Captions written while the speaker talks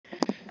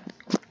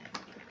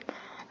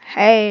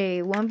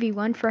Hey,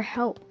 1v1 for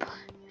help.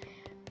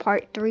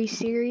 Part 3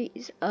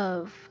 series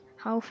of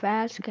how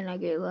fast can I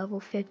get level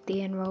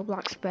 50 in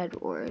Roblox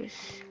Bedwars.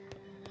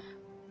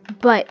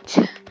 But,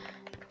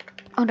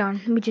 hold on,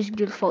 let me just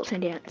do the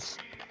Fulton dance.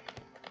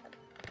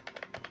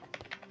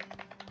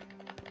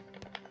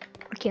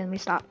 Okay, let me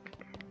stop.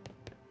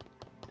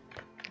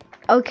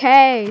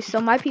 Okay,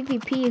 so my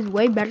PvP is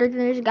way better than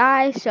this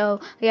guy, so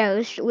yeah,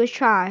 let's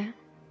try.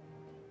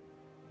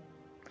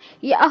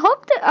 Yeah, I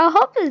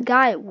hope this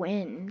guy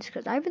wins,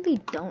 cause I really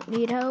don't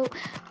need help,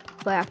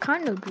 but I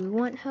kind of do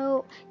want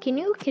help. Can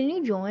you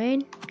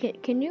join?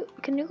 Can you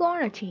go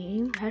on a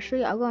team?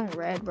 Actually, I'll go on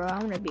red, bro. I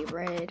want to be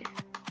red.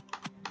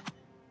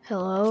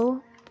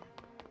 Hello?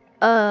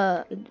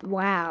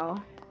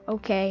 Wow.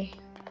 Okay.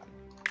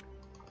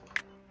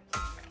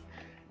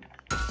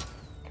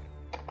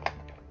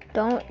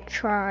 Don't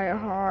try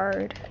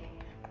hard,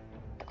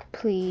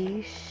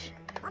 please.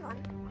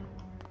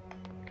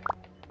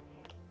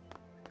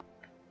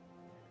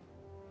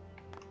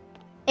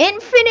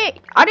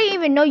 Infinite. I didn't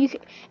even know you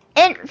could.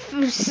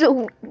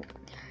 So,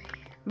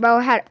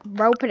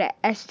 bro put an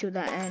S to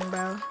the end,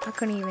 bro. I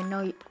couldn't even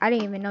know. I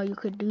didn't even know you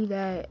could do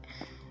that.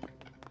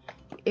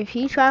 If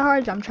he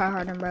tryhards, I'm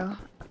tryharding, bro.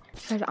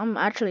 Cause I'm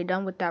actually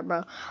done with that,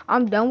 bro.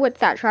 I'm done with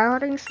that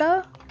tryharding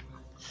stuff.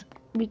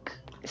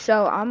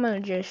 So I'm gonna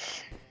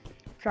just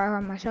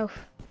tryhard myself.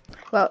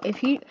 Well,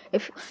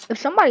 if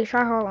somebody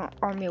tryhard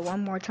on me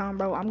one more time,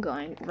 bro, I'm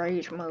going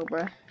rage mode,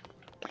 bro.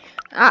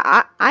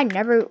 I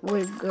never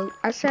would go.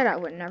 I said I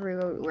would never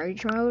go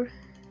rage mode.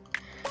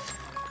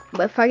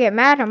 But if I get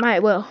mad, I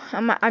might. Well,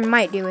 I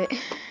might do it.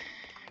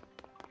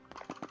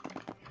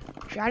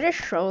 Should I just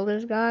troll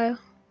this guy?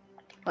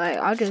 Like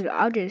I'll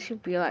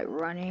just be like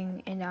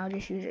running, and I'll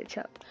just use it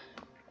to.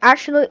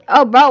 Actually,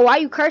 oh bro, why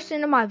you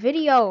cursing in my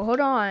video? Hold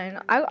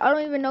on, I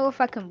don't even know if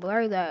I can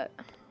blur that.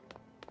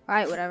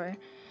 Alright, whatever,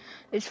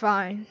 it's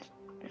fine.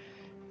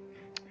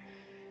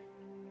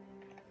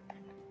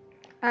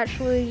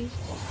 Actually,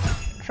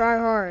 try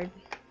hard.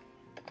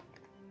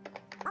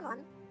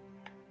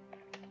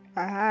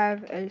 I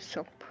have a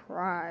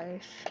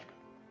surprise,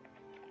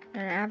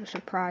 and I have a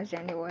surprise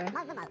anyway.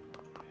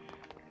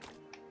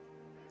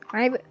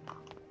 Maybe,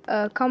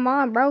 come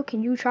on, bro.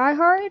 Can you try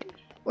hard?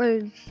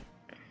 Bruh.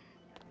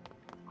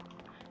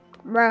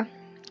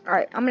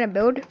 Alright, I'm gonna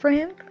build for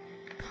him.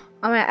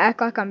 I'm gonna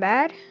act like I'm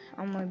bad.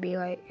 I'm gonna be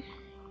like,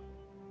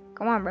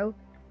 come on, bro.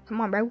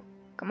 Come on, bro.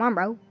 Come on,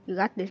 bro. You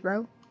got this,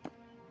 bro.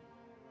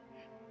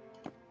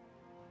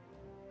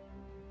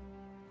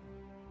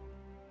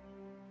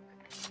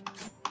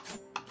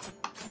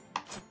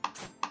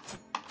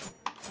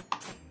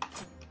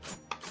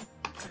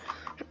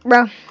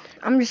 Bro,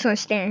 I'm just gonna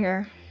stand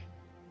here.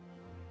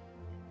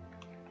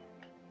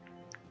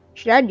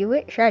 Should I do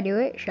it? Should I do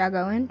it? Should I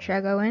go in? Should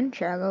I go in?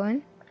 Should I go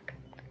in?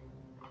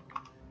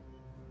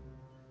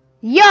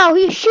 Yo,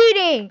 he's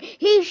cheating!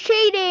 He's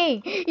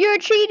cheating! You're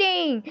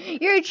cheating!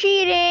 You're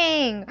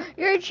cheating!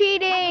 You're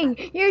cheating!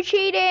 You're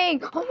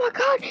cheating! Oh my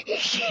god, he's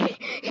cheating!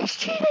 He's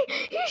cheating!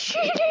 He's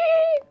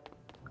cheating!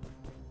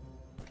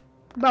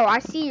 Bro, I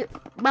see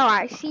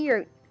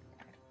your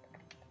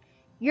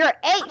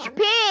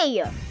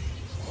HP!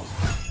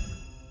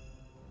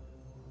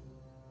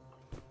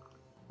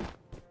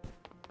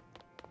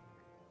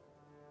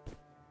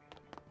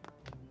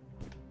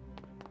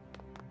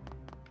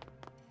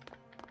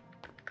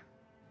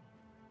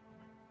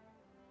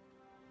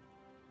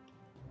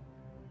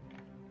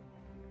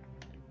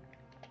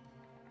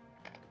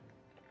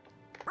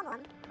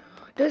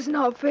 That's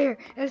not fair.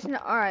 That's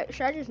not alright.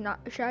 Should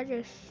I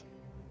just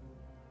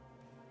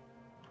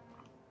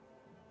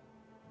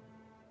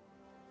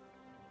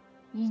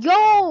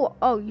Yo!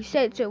 Oh, you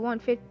said it's at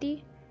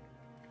 150?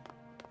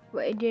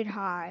 But it did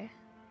high.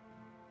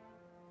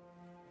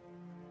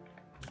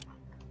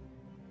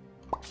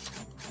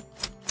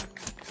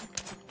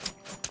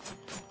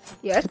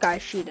 Yeah, this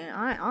guy's cheating.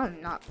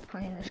 I'm not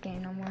playing this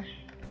game no more.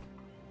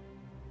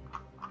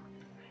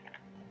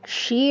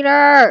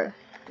 Cheater!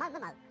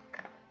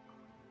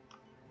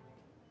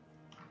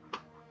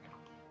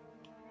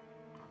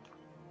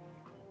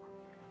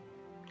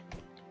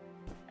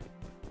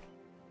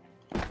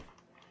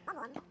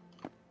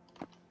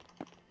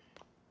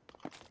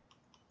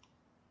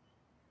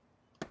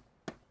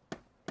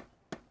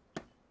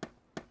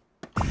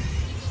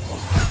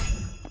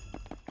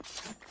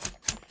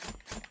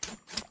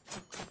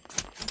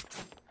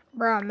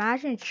 Bro,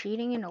 imagine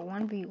cheating in a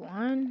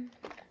 1v1.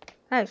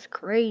 That's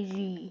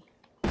crazy.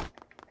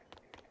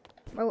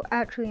 Bro,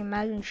 actually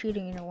imagine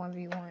cheating in a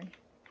 1v1.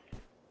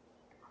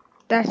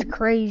 That's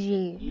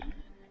crazy.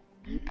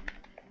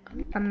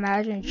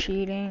 Imagine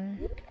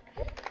cheating.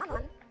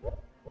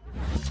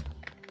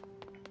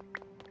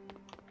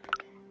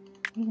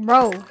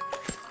 Bro.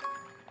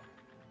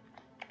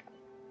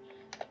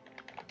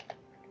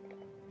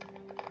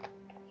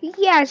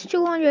 He has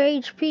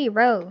 200 HP,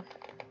 bro.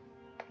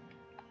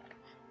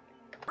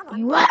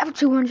 You have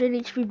 200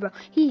 HP, bro.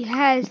 He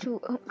has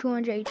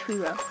 200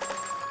 HP, bro.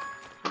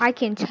 I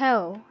can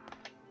tell.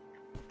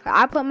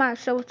 I put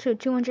myself to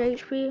 200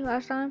 HP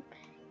last time.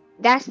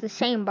 That's the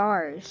same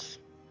bars.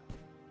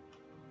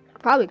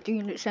 Probably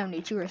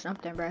 372 or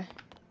something, bro.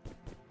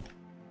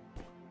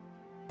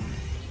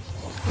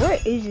 Where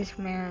is this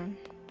man?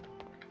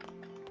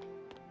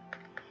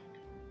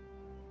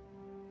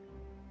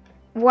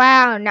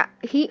 Wow, now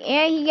he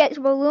gets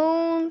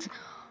balloons.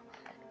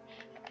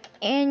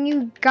 And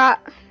you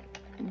got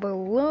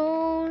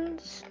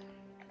balloons.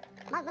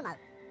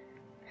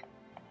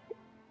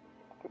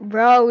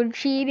 Bro,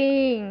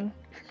 cheating.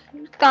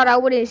 You thought I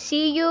wouldn't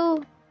see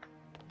you?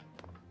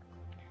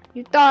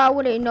 You thought I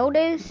wouldn't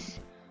notice?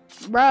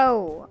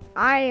 Bro,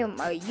 I am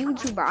a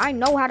YouTuber. I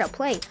know how to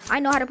play. I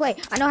know how to play.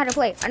 I know how to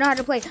play. I know how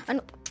to play.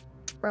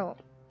 Bro,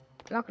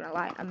 I'm not gonna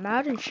lie.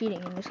 Imagine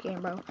cheating in this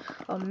game, bro.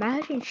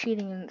 Imagine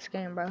cheating in this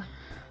game, bro.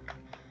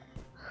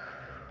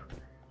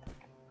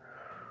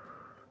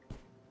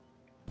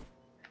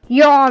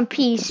 You're on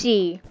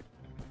PC.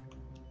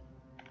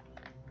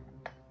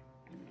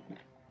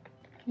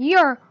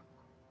 You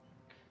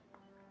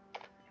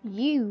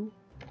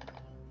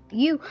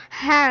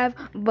have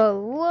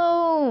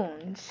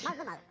balloons.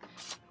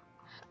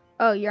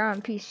 Oh, you're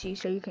on PC,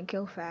 so you can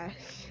kill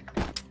fast.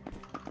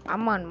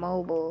 I'm on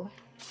mobile.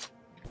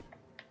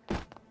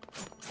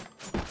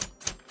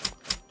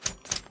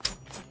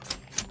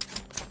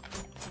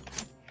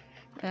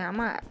 Yeah, I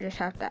might just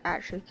have to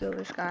actually kill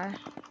this guy.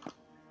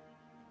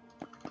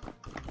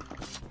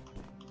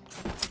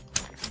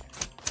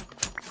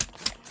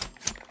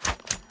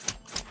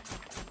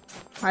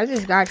 Why is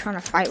this guy trying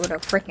to fight with a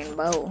freaking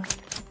bow?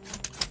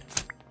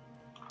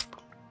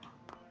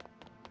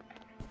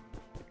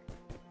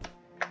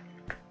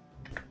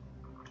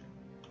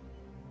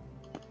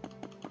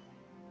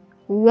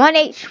 One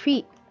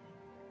HP.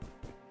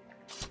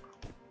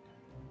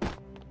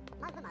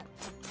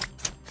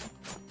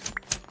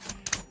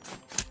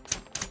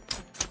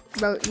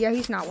 Bro, yeah,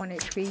 he's not 1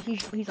 HP.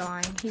 He's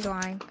lying. He's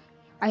lying.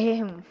 I hit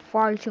him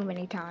far too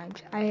many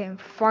times. I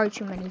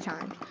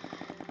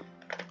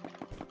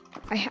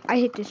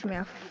hit this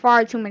man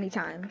far too many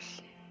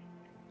times.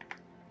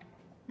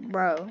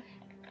 Bro,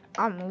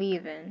 I'm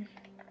leaving.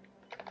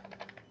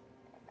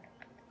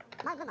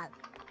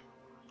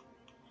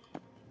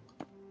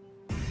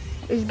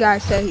 This guy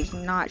said he's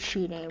not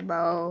cheating,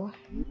 bro.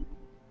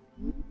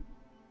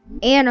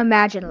 And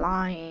imagine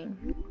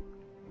lying.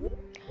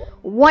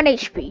 1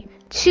 HP.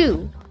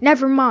 2.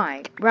 Never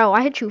mind. Bro,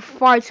 I hit you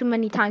far too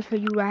many times for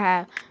you to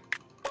have.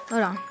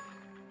 Hold on.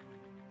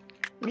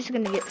 I'm just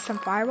gonna get some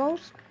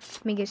fireballs.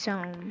 Let me get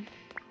some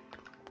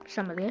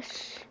of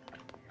this.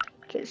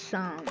 Get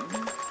some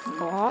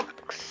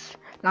blocks.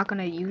 Not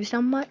gonna use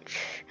them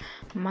much.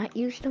 Might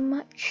use them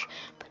much,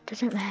 but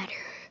doesn't matter.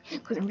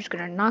 Because I'm just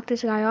gonna knock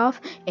this guy off,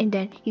 and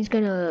then he's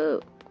gonna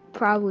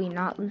probably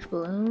not lose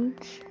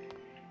balloons.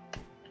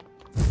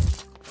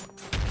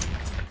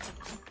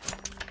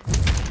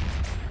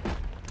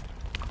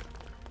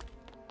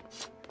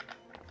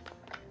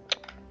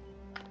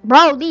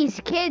 Bro, these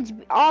kids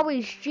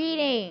always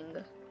cheating.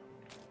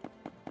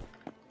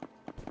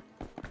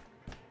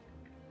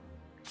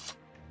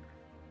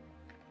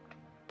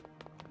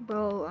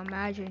 Bro,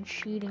 imagine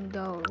cheating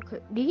though.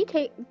 Did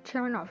he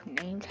turn off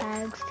name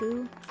tags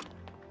too?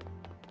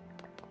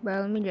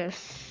 Bro, let me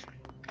just...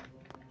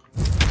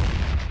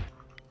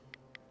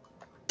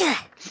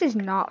 This is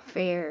not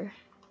fair.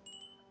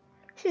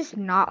 This is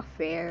not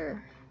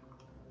fair.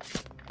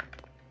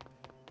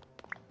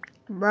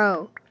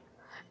 Bro,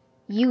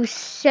 you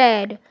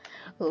said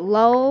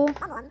low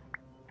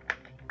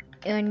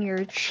and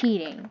you're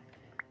cheating.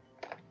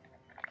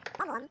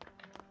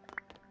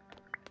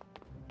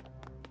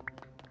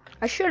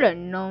 I should have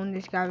known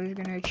this guy was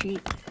gonna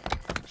cheat.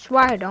 That's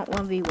why I don't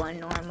 1v1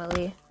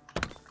 normally.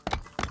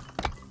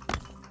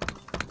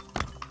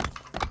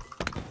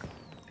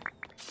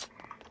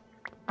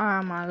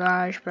 Oh my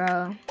gosh,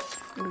 bro.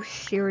 You're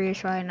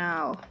serious right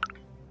now.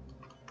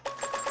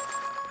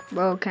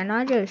 Bro, can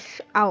I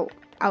just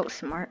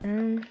outsmart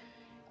him?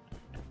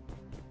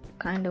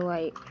 Kinda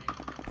like,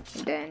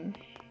 then.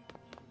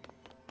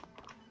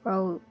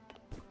 Bro,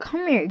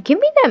 come here. Give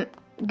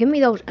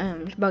me those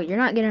M's, bro. You're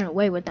not getting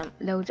away with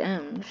those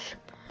M's.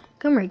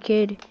 Come here,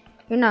 kid.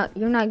 You're not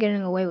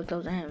getting away with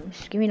those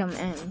M's. Give me them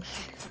M's.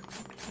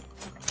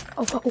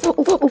 Ooga booga,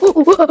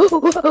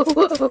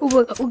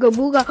 ooga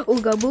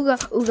booga,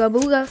 ooga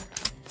booga.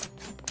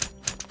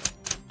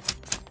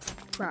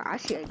 Bro, I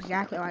see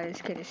exactly why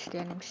this kid is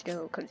standing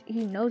still, cause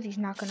he knows he's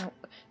not gonna.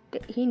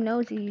 He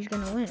knows he's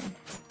gonna win.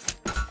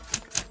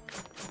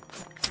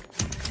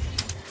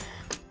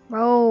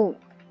 Bro,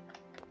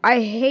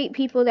 I hate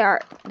people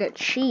that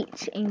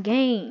cheat in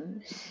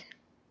games.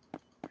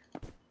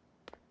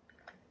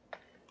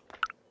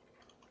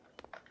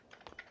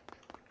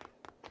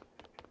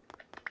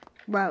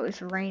 Bro,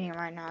 it's raining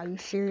right now. Are you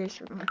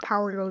serious? My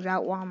power goes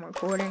out while I'm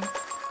recording.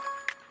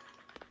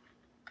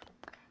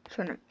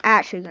 So I'm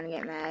actually gonna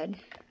get mad.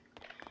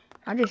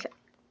 I'm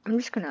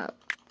just gonna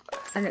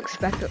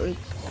unexpectedly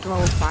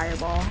throw a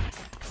fireball.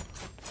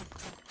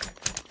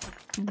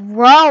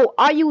 Bro,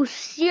 are you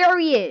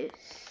serious?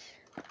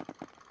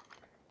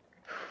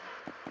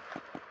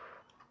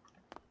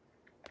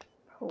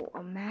 Oh,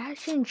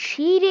 imagine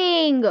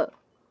cheating.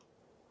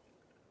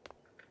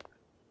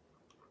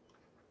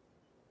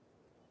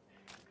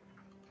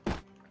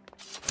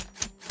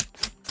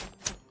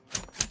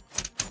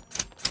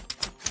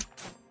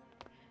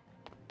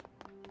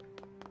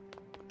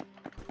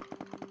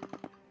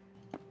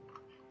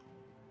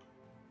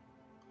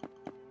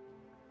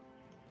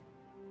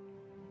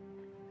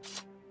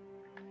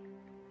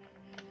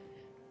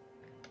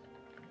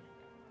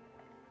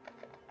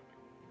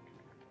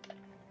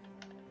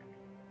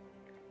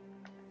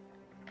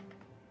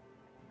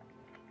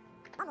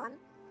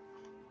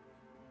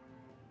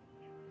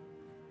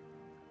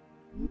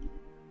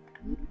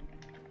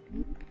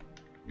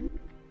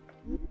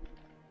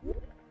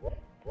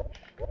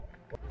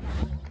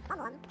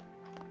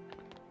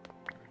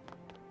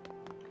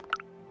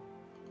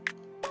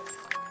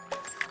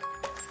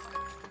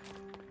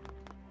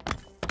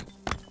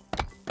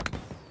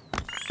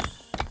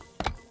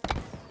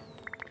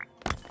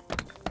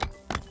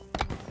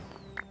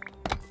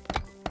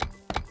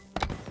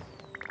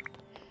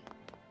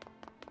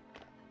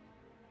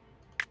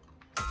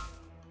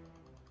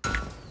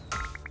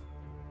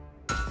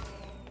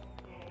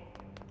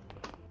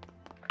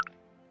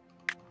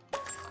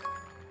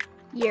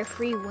 Yeah,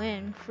 free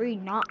win. Free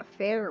not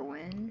fair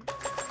win.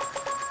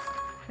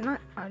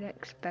 Not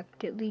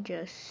unexpectedly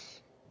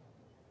just...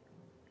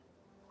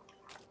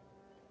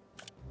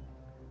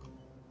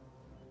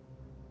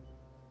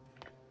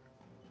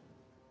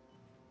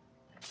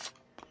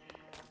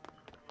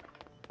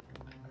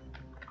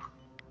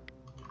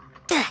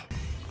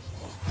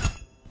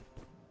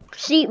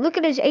 See, look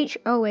at his H...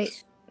 Oh,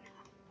 wait.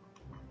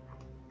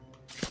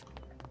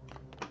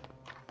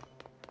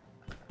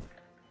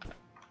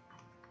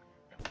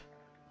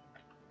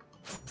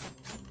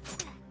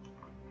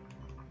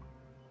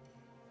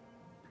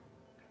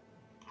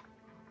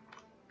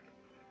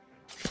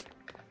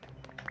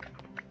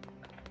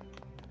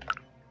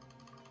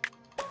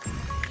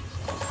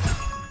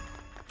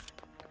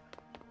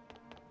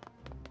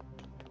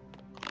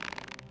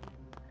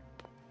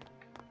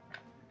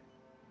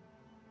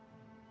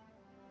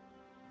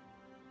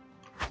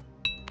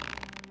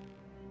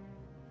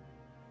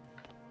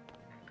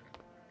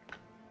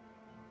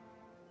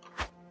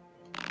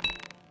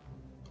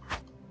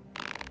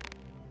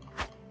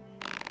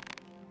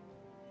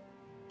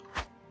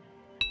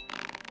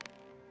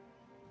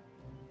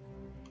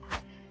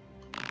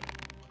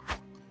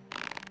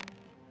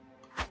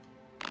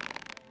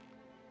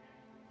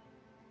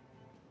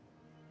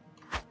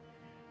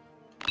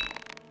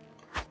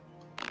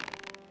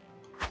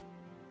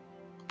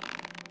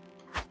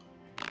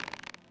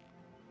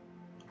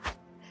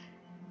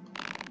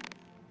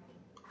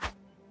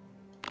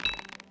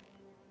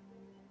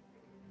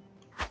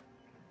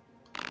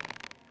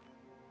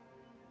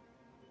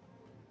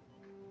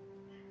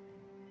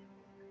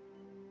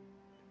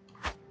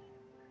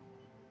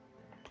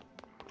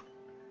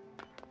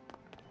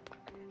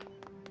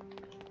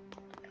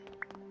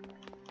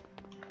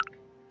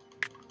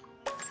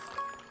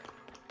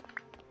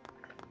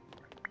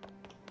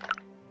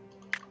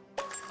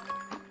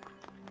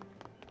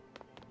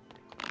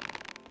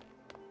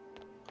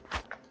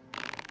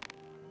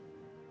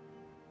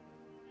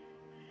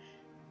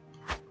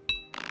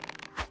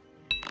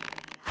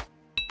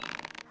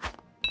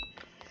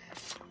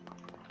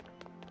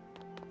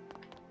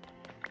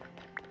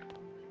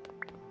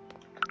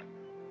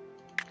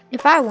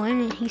 If I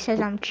win and he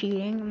says I'm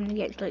cheating, I'm gonna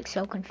get like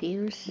so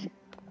confused.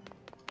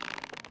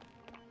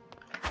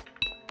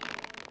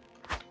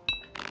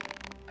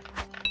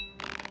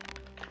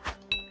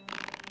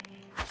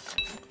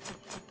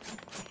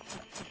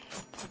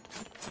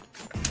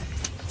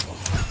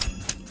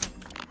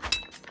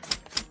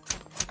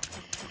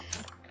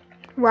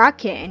 Well, I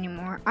can't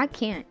anymore. I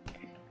can't.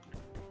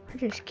 I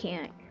just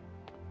can't.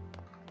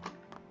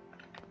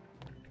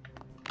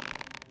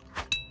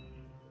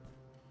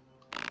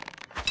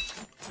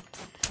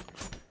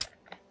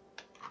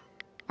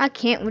 I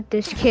can't with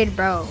this kid,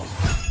 bro.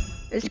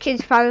 This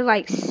kid's probably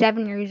like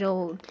 7 years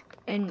old,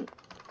 and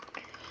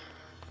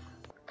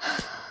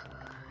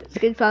this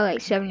kid's probably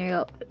like 7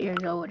 years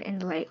old,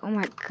 and like, oh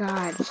my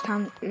god, it's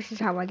time. This is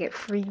how I get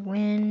free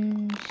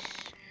wins.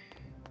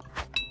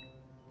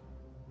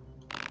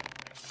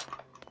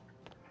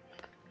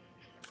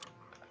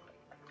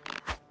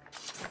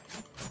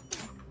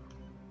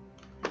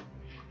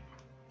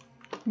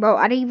 Bro,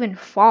 I didn't even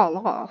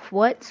fall off.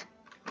 What?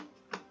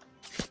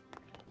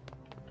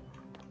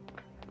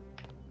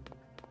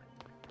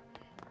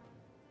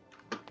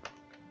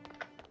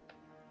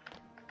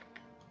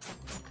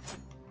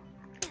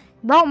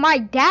 Bro, my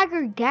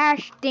dagger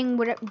dash thing,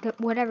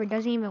 whatever,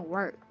 doesn't even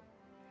work.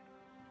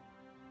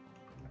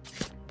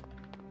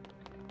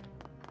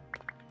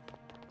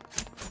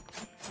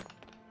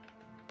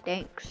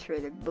 Thanks for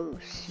the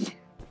boost.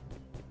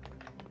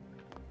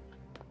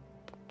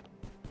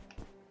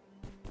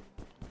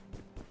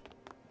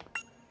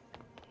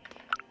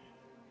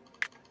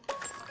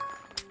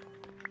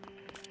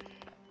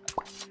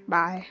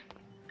 Bye.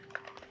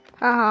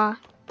 Haha.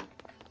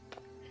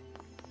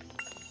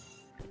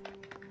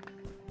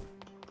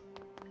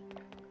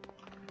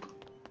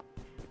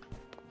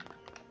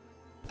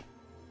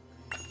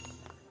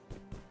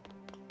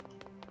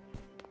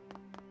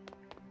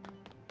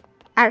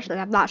 Actually,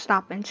 I'm not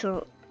stopping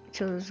until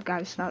this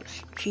guy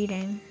stops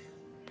cheating.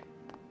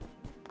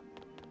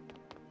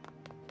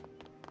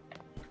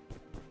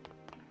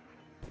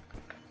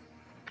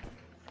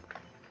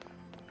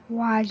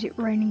 Why is it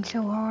raining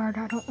so hard?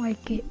 I don't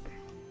like it.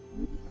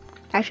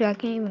 Actually, I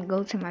can't even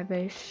go to my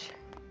base.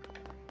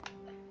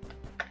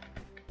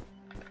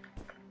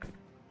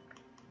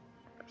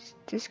 It's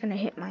just gonna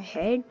hit my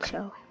head,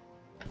 so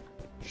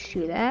let's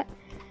do that.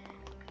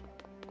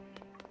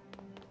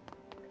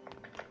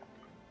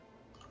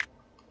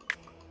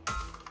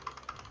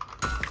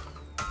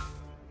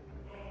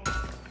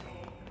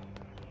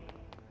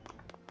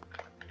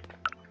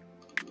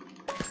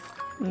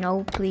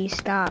 No, please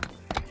stop.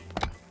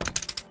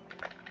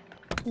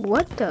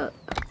 What the?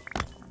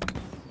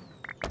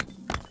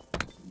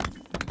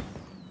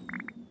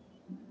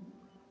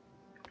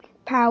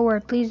 Power,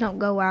 please don't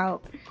go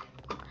out.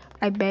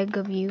 I beg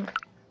of you.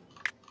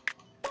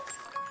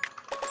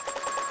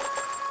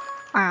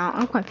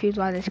 I'm confused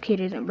why this kid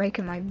isn't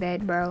breaking my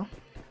bed, bro.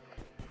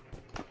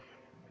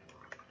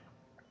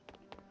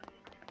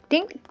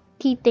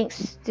 He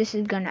thinks this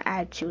is gonna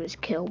add to his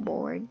kill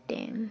board,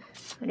 then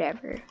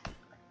whatever.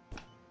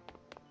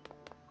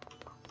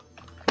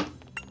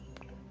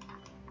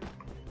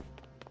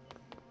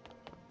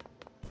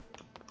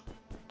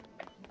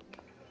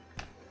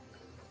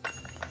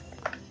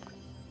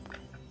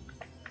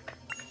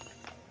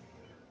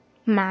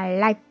 My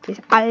life is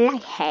all I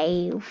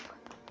have.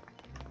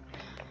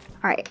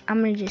 Alright,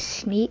 I'm gonna just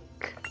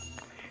sneak.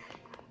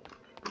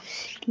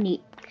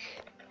 Sneak.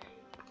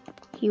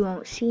 He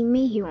won't see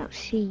me, he won't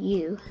see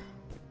you.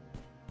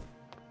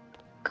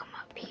 Come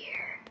up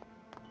here.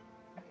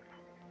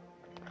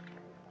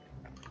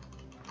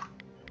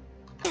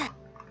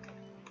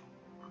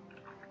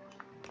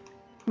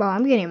 Bro,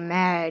 I'm getting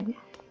mad.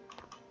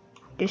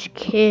 This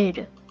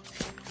kid.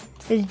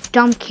 This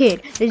dumb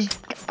kid.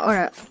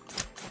 Alright.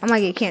 I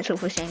might get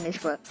canceled for saying this,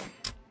 but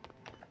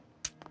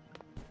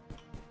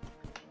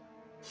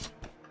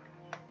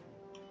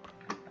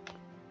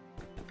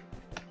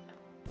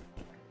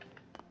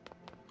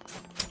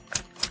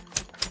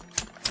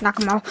knock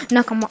him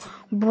off,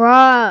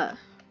 bruh.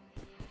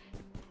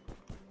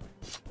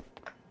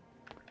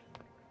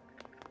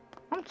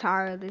 I'm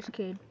tired of this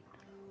kid.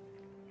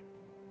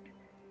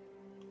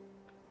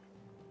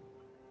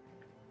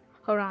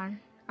 Hold on,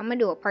 I'm gonna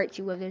do a part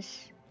 2 of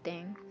this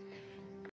thing.